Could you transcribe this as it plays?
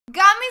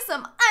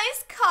some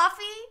iced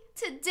coffee?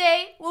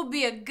 Today will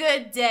be a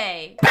good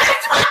day.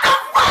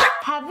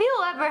 Have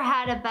you ever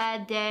had a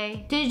bad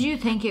day? Did you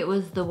think it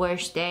was the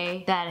worst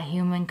day that a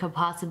human could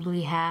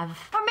possibly have?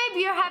 Or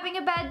maybe you're having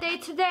a bad day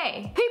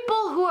today.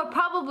 People who are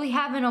probably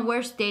having a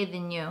worse day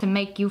than you to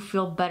make you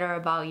feel better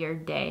about your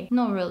day.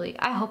 No, really,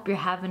 I hope you're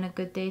having a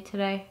good day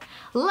today.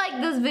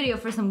 Like this video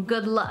for some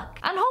good luck.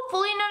 And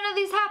hopefully none of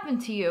these happen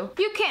to you.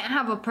 You can't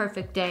have a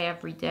perfect day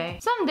every day.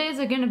 Some days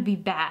are gonna be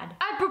bad.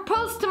 I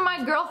proposed to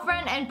my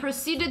girlfriend and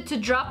proceeded to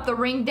drop the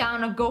ring down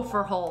a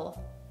gopher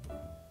hole.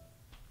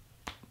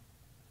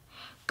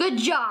 Good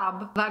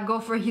job. That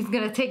gopher, he's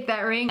gonna take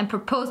that ring and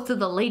propose to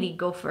the lady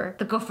gopher.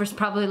 The gopher's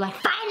probably like,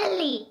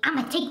 finally, I'm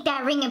gonna take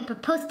that ring and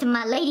propose to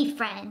my lady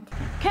friend.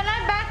 can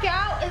I back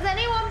out? Is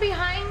anyone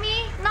behind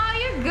me? No,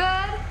 you're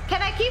good.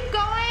 Can I keep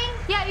going?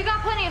 Yeah, you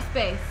got plenty of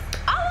space.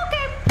 Oh,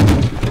 okay.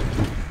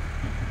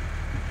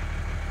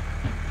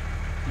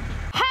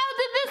 How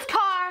did this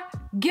car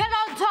get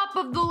on top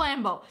of the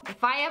Lambo?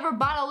 If I ever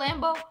bought a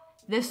Lambo,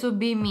 this would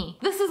be me.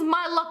 This is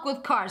my luck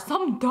with cars.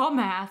 Some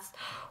dumbass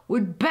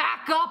would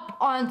back up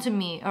onto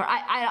me. Or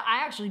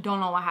I actually don't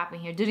know what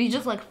happened here. Did he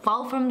just like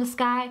fall from the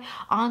sky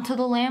onto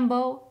the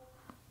Lambo?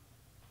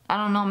 I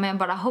don't know, man,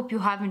 but I hope you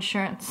have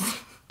insurance.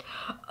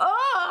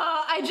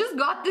 Oh, I just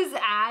got this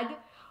ad.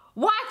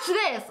 Watch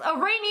this.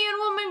 Iranian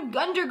woman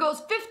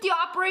undergoes 50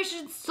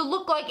 operations to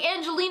look like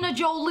Angelina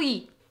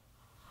Jolie.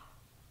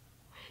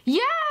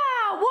 Yeah,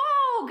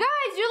 whoa,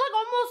 guys, you're like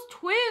almost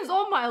twins.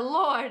 Oh my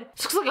lord.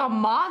 This looks like a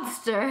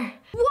monster.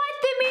 What?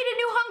 They made a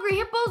new Hungry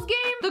Hippos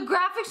game? The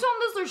graphics on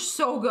this are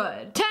so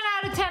good. 10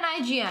 out of 10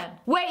 IGN.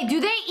 Wait,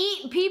 do they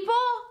eat people?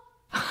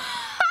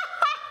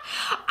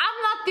 I'm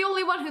not the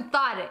only one who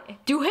thought it.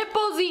 Do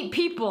hippos eat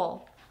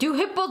people? Do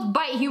hippos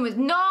bite humans?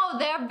 No,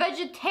 they're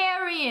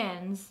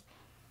vegetarians.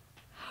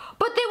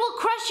 But they will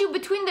crush you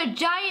between their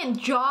giant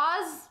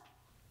jaws.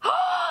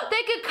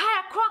 They could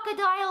cut a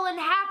crocodile in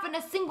half in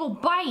a single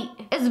bite.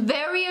 It's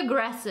very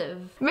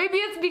aggressive. Maybe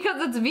it's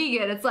because it's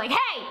vegan. It's like,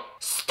 hey,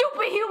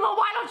 stupid human,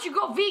 why don't you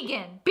go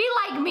vegan? Be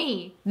like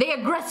me. They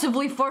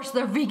aggressively force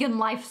their vegan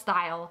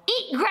lifestyle.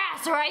 Eat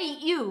grass or I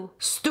eat you.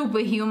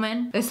 Stupid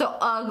human. They're so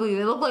ugly.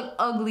 They look like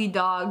ugly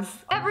dogs.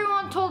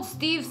 Everyone told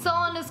Steve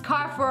selling his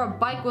car for a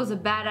bike was a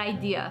bad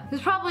idea.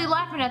 He's probably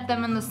laughing at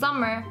them in the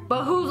summer.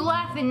 But who's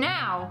laughing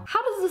now?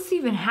 How does this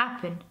even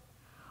happen?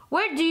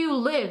 Where do you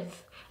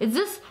live? Is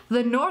this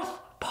the North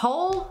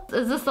Pole?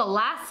 Is this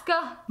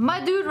Alaska? My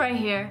dude right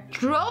here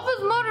drove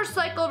his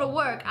motorcycle to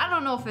work. I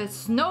don't know if it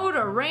snowed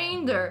or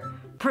rained or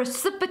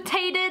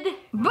precipitated,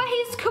 but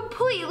he's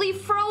completely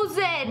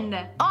frozen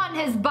on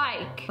his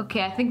bike.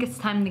 Okay, I think it's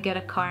time to get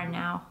a car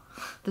now.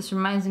 This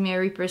reminds me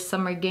of Reaper's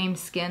summer game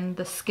skin,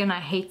 the skin I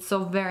hate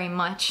so very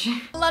much.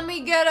 Let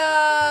me get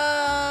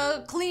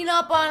a clean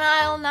up on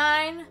aisle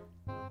 9.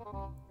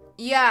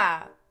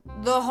 Yeah,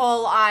 the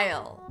whole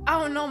aisle. I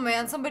don't know,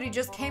 man. Somebody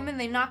just came in,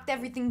 they knocked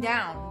everything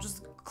down.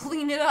 Just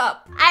clean it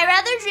up. I'd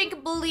rather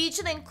drink bleach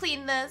than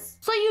clean this.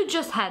 So you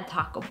just had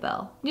Taco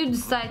Bell. You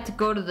decide to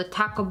go to the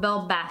Taco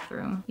Bell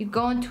bathroom. You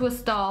go into a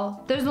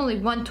stall. There's only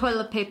one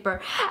toilet paper.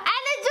 And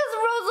it just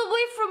rolls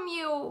away from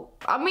you.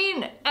 I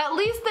mean, at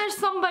least there's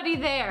somebody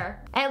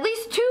there. At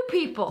least 2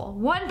 people.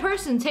 One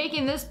person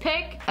taking this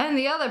pic and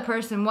the other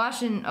person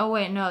washing. Oh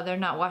wait, no, they're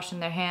not washing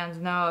their hands.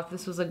 No, if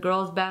this was a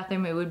girl's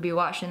bathroom, it would be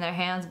washing their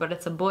hands, but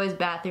it's a boy's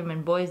bathroom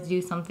and boys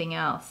do something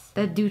else.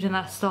 That dude in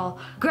that stall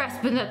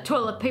grasping that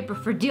toilet paper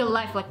for dear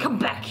life like, come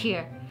back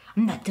here.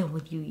 I'm not done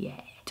with you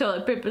yet.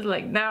 Toilet paper's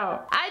like,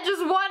 no. I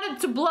just wanted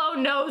to blow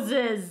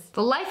noses.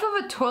 The life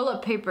of a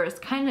toilet paper is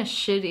kind of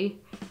shitty.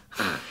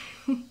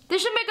 They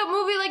should make a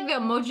movie like the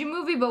Emoji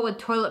Movie, but with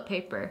toilet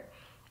paper.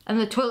 And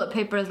the toilet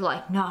paper is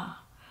like, nah,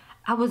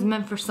 I was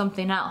meant for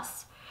something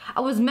else.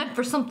 I was meant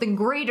for something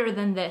greater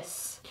than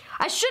this.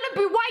 I shouldn't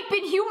be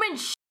wiping human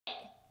shit.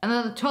 And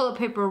then the toilet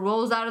paper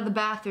rolls out of the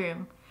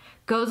bathroom,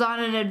 goes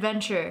on an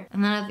adventure,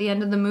 and then at the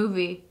end of the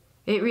movie,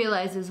 it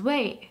realizes,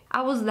 wait,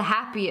 I was the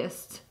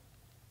happiest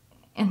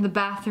in the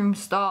bathroom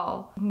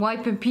stall,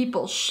 wiping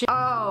people's shit.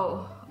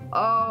 Oh,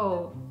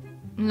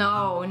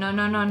 no, no, no,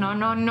 no, no,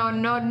 no, no,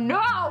 no,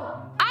 no!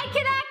 I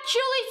can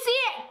actually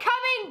see it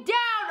coming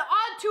down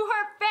onto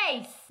her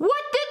face.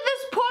 What did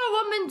this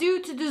poor woman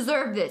do to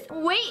deserve this?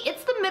 Wait,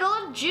 it's the middle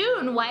of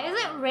June. Why is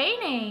it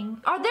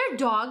raining? Are there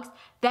dogs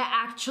that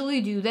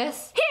actually do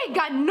this? He ain't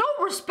got no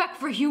respect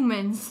for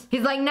humans.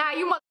 He's like, nah,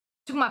 you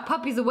took my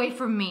puppies away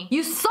from me.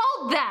 You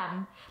sold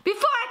them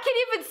before I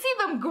could even see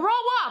them grow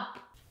up.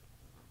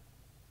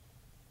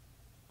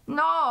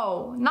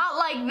 No, not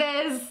like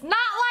this. Not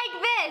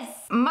like this.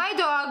 My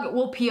dog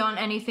will pee on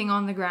anything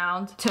on the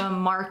ground to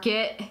mark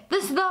it.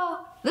 This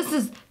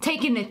is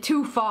taking it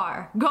too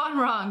far. Gone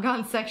wrong,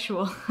 gone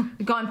sexual,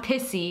 gone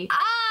pissy.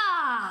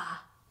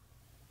 Ah!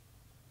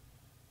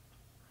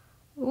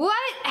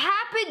 What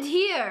happened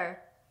here?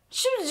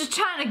 She was just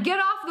trying to get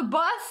off the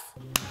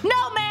bus?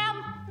 No,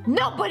 ma'am.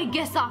 Nobody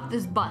gets off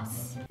this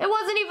bus. It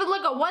wasn't even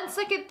like a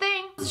 1-second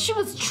thing. She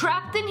was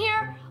trapped in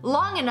here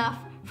long enough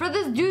for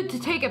this dude to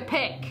take a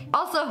pic.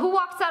 Also, who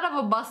walks out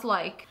of a bus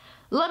like,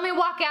 Let me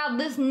walk out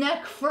this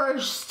neck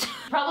first.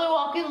 Probably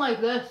walking like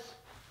this.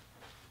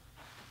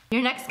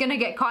 Your neck's gonna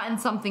get caught in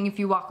something if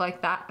you walk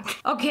like that.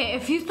 Okay,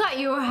 if you thought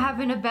you were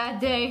having a bad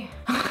day,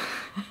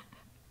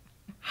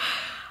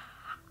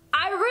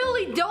 I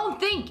really don't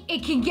think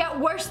it can get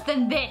worse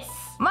than this.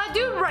 My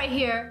dude right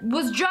here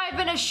was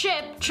driving a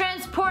ship,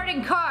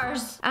 transporting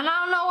cars, and I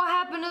don't know what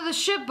happened to the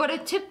ship, but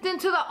it tipped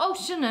into the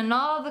ocean and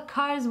all the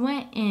cars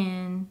went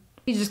in.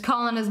 He's just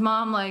calling his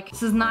mom like,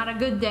 this is not a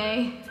good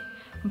day.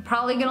 I'm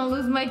probably gonna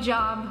lose my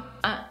job.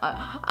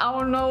 I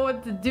don't know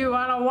what to do.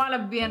 I don't want to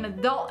be an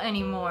adult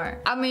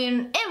anymore. I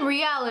mean, in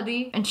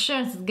reality,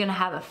 insurance is gonna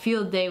have a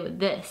field day with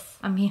this.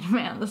 I mean,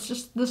 man, this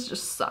just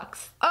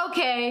sucks.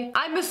 Okay,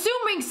 I'm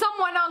assuming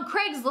someone on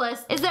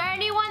Craigslist. Is there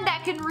anyone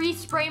that can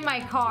respray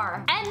my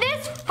car? And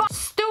this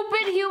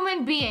stupid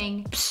human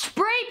being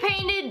spray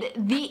painted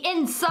the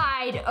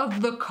inside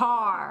of the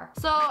car.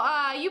 So,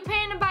 you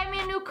paying to buy me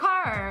a new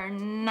car or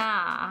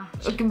nah?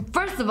 Okay,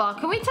 first of all,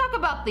 can we talk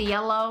about the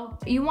yellow?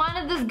 You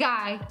wanted this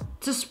guy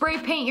to spray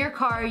paint your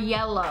car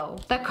yellow.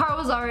 That car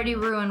was already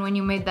ruined when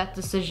you made that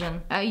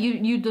decision.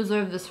 You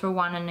deserve this for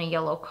wanting a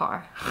yellow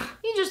car.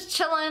 You just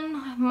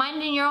chilling,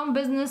 minding your own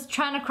business,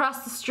 trying to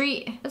cross the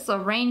street. It's a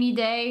rainy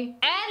day,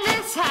 and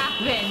this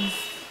happens.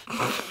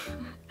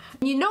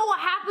 You know what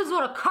happens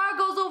when a car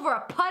goes over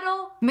a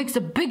puddle? Makes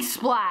a big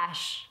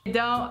splash.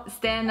 Don't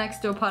stand next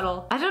to a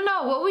puddle. I don't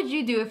know, what would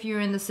you do if you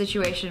were in this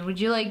situation? Would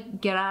you like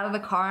get out of the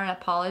car and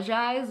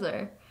apologize,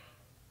 or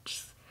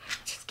just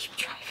keep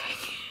driving?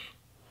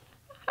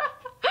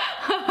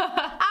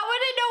 I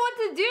wouldn't know what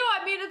to do.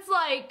 I mean, it's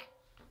like,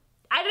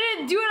 I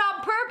didn't do it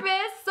on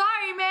purpose.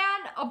 Sorry,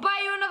 man. I'll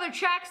buy you another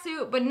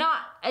tracksuit, but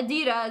not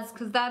Adidas,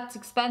 because that's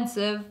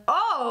expensive.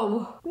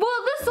 Oh,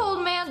 well, this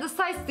old man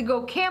decides to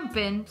go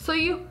camping. So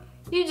you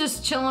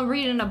just chilling,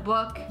 reading a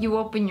book. You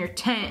open your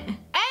tent,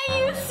 and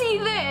you see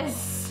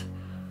this.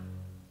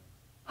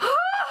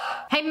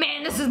 Hey,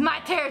 man, this is my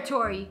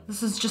territory.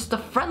 This is just a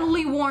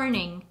friendly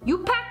warning. You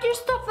pack your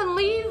stuff and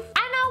leave, and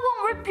I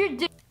won't rip your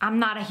dick. I'm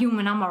not a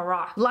human, I'm a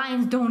rock.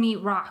 Lions don't eat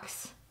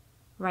rocks,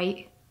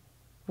 right?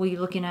 What are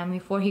you looking at me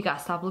for? He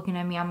gotta stop looking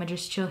at me. I'ma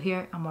just chill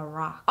here. I'm a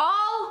rock.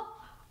 All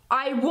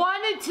I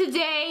wanted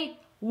today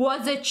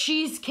was a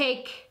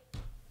cheesecake.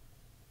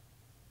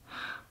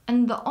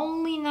 And the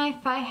only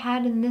knife I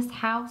had in this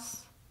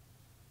house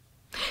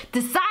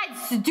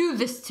decides to do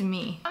this to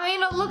me. I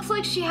mean, it looks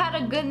like she had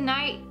a good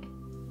night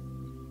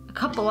a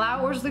couple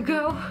hours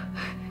ago.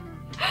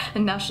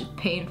 And now she's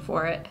paying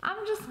for it.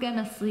 I'm just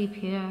gonna sleep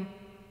here.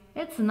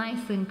 It's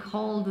nice and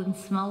cold and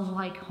smells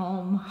like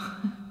home.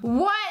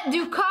 What?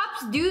 Do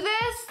cops do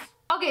this?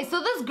 Okay, so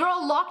this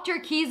girl locked her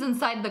keys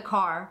inside the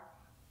car.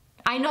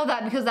 I know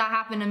that because that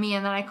happened to me,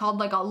 and then I called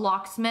like a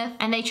locksmith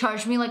and they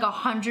charged me like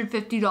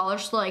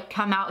 $150 to like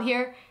come out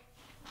here,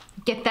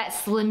 get that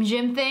Slim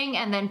Jim thing,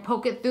 and then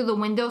poke it through the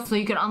window so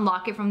you can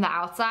unlock it from the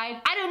outside.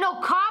 I don't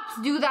know,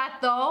 cops do that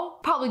though.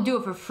 Probably do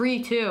it for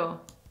free too.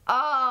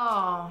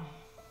 Oh.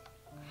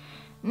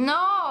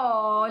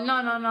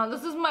 No,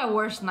 this is my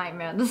worst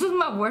nightmare. This is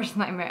my worst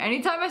nightmare.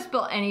 Anytime I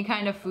spill any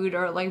kind of food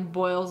or it like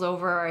boils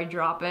over or I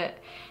drop it,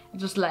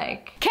 just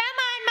like, Come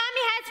on,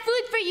 mommy has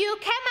food for you.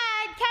 Come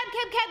on,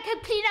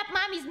 come clean up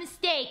mommy's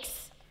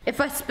mistakes. if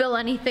I spill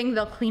anything,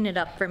 they'll clean it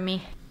up for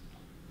me.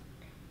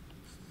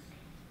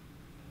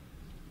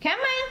 Come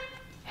on.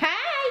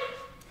 Hi.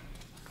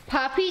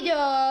 Puppy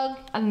dog.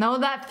 I know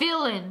that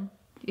feeling.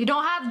 You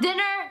don't have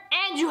dinner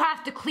and you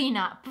have to clean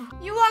up.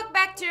 You walk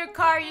back to your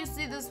car, you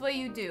see this way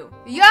you do.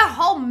 Your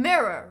whole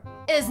mirror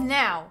is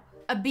now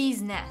a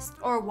bee's nest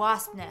or a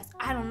wasp nest.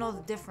 I don't know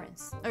the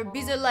difference. Or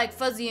bees are like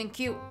fuzzy and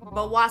cute,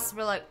 but wasps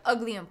are like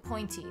ugly and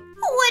pointy.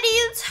 What are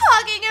you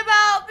talking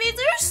about? Bees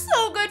are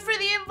so good for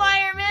the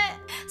environment.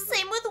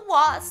 Same with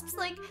wasps.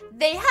 Like,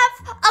 they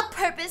have a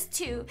purpose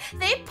too.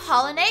 They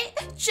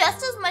pollinate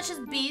just as much as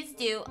bees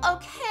do,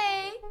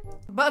 okay?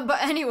 But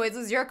anyways,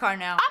 it's your car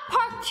now. I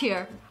parked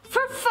here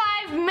for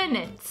 5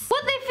 minutes.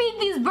 What'd they feed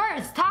these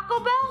birds? Taco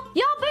Bell?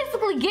 Y'all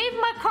basically gave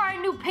my car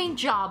a new paint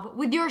job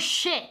with your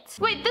shit.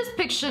 Wait, this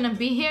pic shouldn't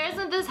be here.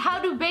 Isn't this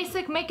How Do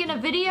Basic making a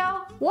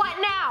video? What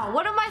now?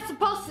 What am I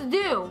supposed to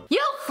do?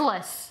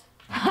 Useless.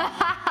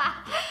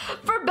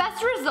 For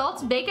best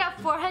results, bake at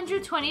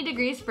 420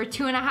 degrees for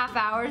 2.5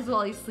 hours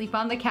while you sleep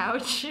on the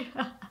couch.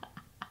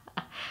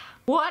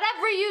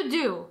 Whatever you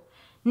do,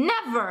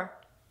 never,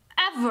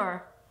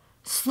 ever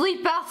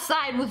sleep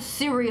outside with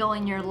cereal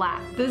in your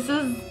lap. This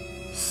is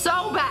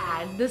so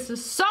bad. This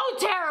is so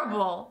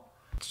terrible.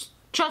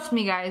 Trust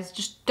me, guys,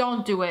 just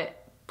don't do it,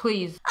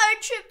 please.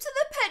 Our trip to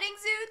the petting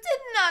zoo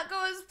did not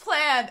go as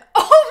planned.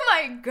 Oh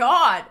my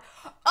god.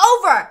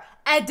 Over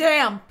a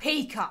damn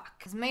peacock.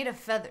 It's made of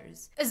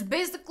feathers. It's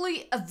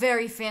basically a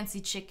very fancy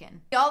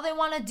chicken. All they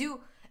want to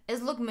do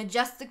is look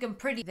majestic and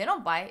pretty. They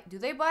don't bite. Do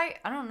they bite?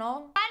 I don't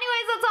know.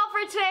 Anyways, that's all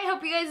for today.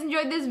 Hope you guys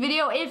enjoyed this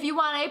video. If you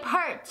want a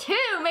part 2,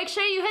 make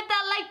sure you hit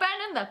that like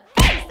button in the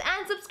face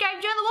and subscribe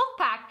to join the wolf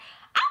pack.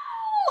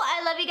 Ow!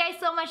 I love you guys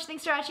so much.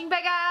 Thanks for watching.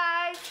 Bye,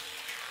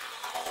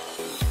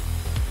 guys.